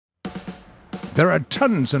There are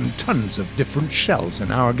tons and tons of different shells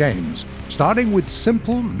in our games, starting with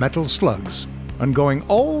simple metal slugs and going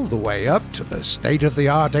all the way up to the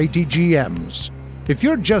state-of-the-art ATGMs. If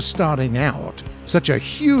you're just starting out, such a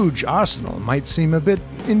huge arsenal might seem a bit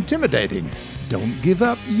intimidating. Don't give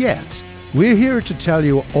up yet. We're here to tell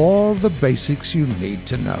you all the basics you need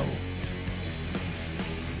to know.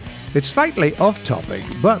 It's slightly off-topic,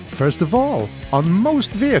 but first of all, on most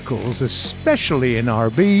vehicles, especially in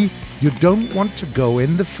RB, you don't want to go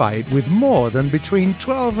in the fight with more than between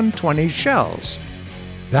 12 and 20 shells.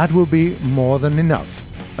 That will be more than enough,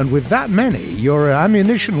 and with that many, your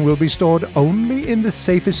ammunition will be stored only in the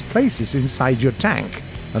safest places inside your tank,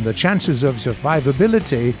 and the chances of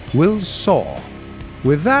survivability will soar.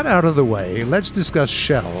 With that out of the way, let's discuss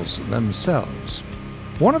shells themselves.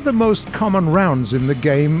 One of the most common rounds in the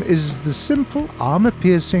game is the simple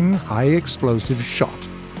armor-piercing high-explosive shot.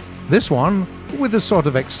 This one with a sort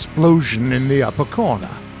of explosion in the upper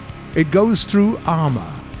corner. It goes through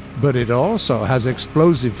armor, but it also has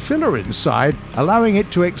explosive filler inside, allowing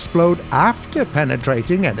it to explode after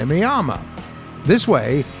penetrating enemy armor. This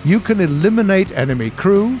way, you can eliminate enemy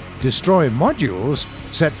crew, destroy modules,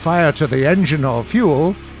 set fire to the engine or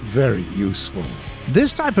fuel. Very useful.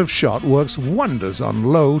 This type of shot works wonders on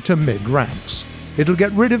low to mid ranks. It'll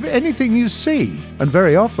get rid of anything you see, and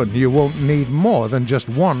very often you won't need more than just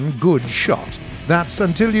one good shot. That's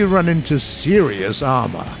until you run into serious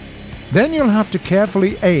armor. Then you'll have to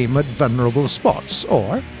carefully aim at vulnerable spots,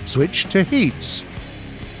 or switch to heats.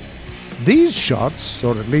 These shots,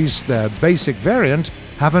 or at least their basic variant,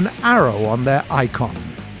 have an arrow on their icon.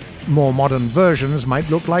 More modern versions might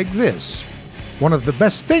look like this. One of the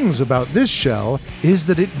best things about this shell is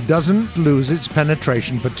that it doesn't lose its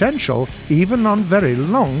penetration potential even on very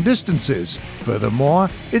long distances. Furthermore,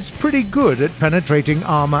 it's pretty good at penetrating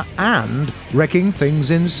armor and wrecking things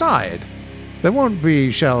inside. There won't be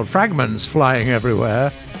shell fragments flying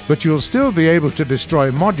everywhere, but you'll still be able to destroy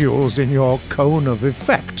modules in your cone of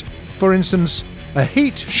effect. For instance, a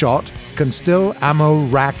heat shot can still ammo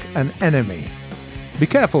rack an enemy. Be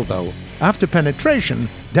careful though. After penetration,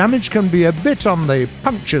 damage can be a bit on the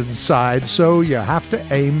punctured side, so you have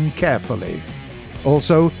to aim carefully.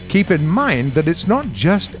 Also, keep in mind that it's not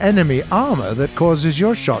just enemy armor that causes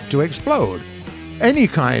your shot to explode. Any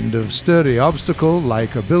kind of sturdy obstacle,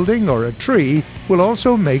 like a building or a tree, will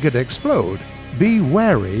also make it explode. Be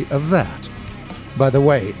wary of that. By the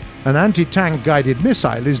way, an anti-tank guided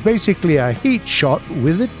missile is basically a heat shot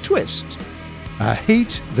with a twist. A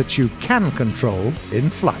heat that you can control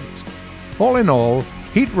in flight. All in all,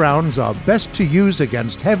 heat rounds are best to use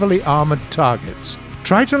against heavily armored targets.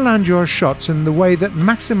 Try to land your shots in the way that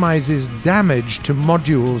maximizes damage to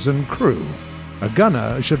modules and crew. A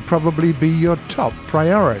gunner should probably be your top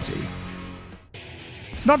priority.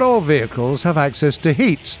 Not all vehicles have access to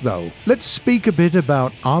heats, though. Let's speak a bit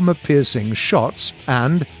about armor-piercing shots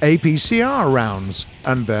and APCR rounds,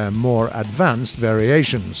 and their more advanced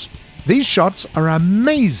variations. These shots are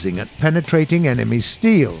amazing at penetrating enemy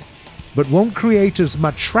steel, but won't create as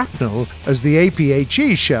much shrapnel as the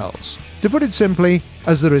APHE shells. To put it simply,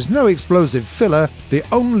 as there is no explosive filler, the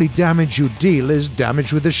only damage you deal is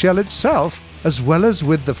damage with the shell itself, as well as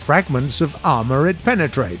with the fragments of armor it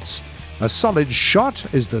penetrates. A solid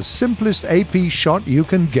shot is the simplest AP shot you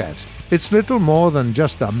can get. It's little more than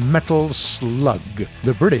just a metal slug.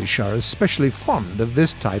 The British are especially fond of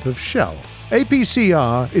this type of shell.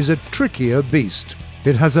 APCR is a trickier beast.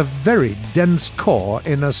 It has a very dense core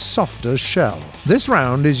in a softer shell. This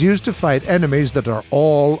round is used to fight enemies that are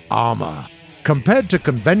all armor. Compared to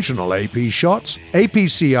conventional AP shots,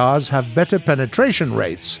 APCRs have better penetration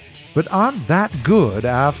rates, but aren't that good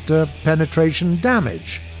after penetration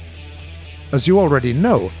damage. As you already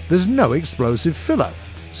know, there's no explosive filler,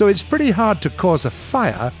 so it's pretty hard to cause a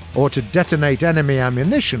fire or to detonate enemy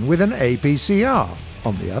ammunition with an APCR.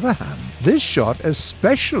 On the other hand, this shot,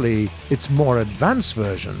 especially its more advanced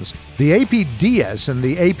versions, the APDS and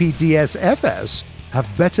the APDS-FS,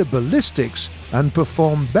 have better ballistics and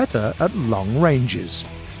perform better at long ranges.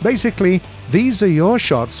 Basically, these are your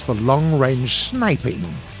shots for long-range sniping.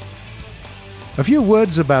 A few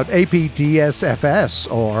words about APDS-FS,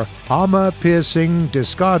 or Armor-Piercing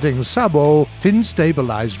Discarding Sabot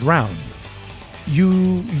Fin-Stabilized Round.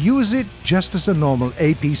 You use it just as a normal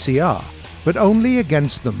APCR, but only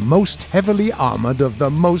against the most heavily armored of the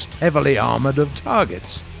most heavily armored of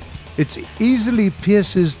targets. It easily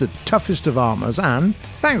pierces the toughest of armors and,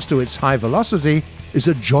 thanks to its high velocity, is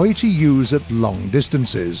a joy to use at long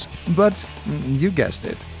distances. But, you guessed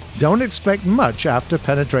it, don't expect much after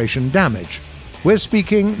penetration damage. We're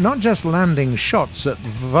speaking not just landing shots at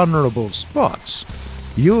vulnerable spots.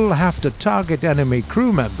 you'll have to target enemy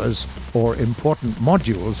crew members or important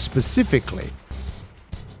modules specifically.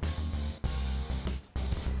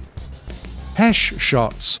 HESH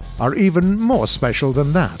shots are even more special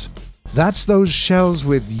than that. That's those shells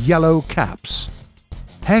with yellow caps.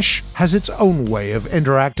 HESH has its own way of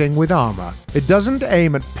interacting with armor. It doesn't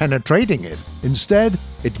aim at penetrating it. Instead,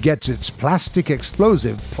 it gets its plastic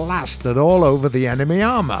explosive plastered all over the enemy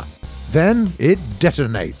armor. Then it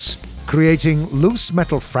detonates, creating loose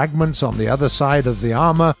metal fragments on the other side of the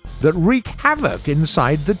armor that wreak havoc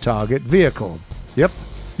inside the target vehicle. Yep,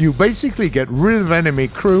 you basically get rid of enemy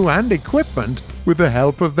crew and equipment with the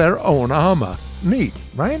help of their own armor. Neat,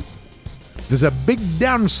 right? There's a big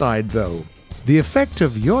downside though. The effect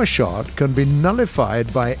of your shot can be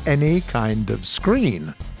nullified by any kind of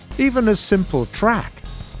screen, even a simple track.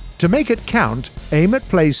 To make it count, aim at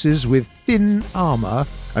places with thin armor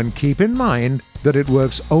and keep in mind that it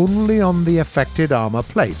works only on the affected armor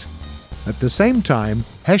plate. At the same time,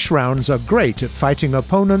 HESH rounds are great at fighting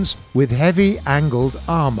opponents with heavy angled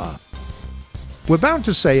armor. We're bound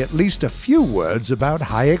to say at least a few words about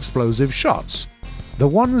high explosive shots, the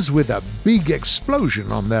ones with a big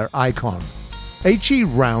explosion on their icon. HE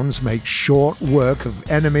rounds make short work of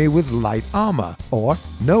enemy with light armor, or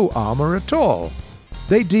no armor at all.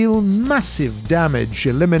 They deal massive damage,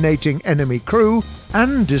 eliminating enemy crew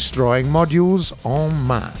and destroying modules en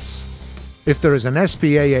masse. If there is an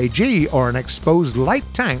SPAAG or an exposed light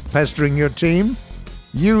tank pestering your team,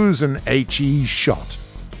 use an HE shot.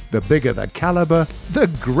 The bigger the caliber, the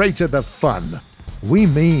greater the fun. We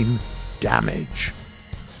mean damage.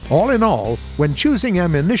 All in all, when choosing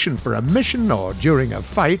ammunition for a mission or during a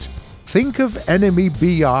fight, think of enemy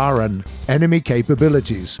BR and enemy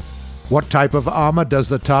capabilities. What type of armor does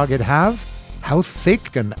the target have? How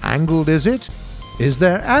thick and angled is it? Is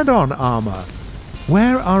there add-on armor?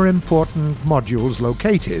 Where are important modules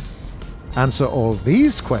located? Answer all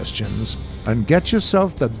these questions and get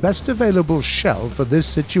yourself the best available shell for this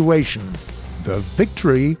situation. The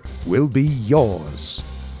victory will be yours.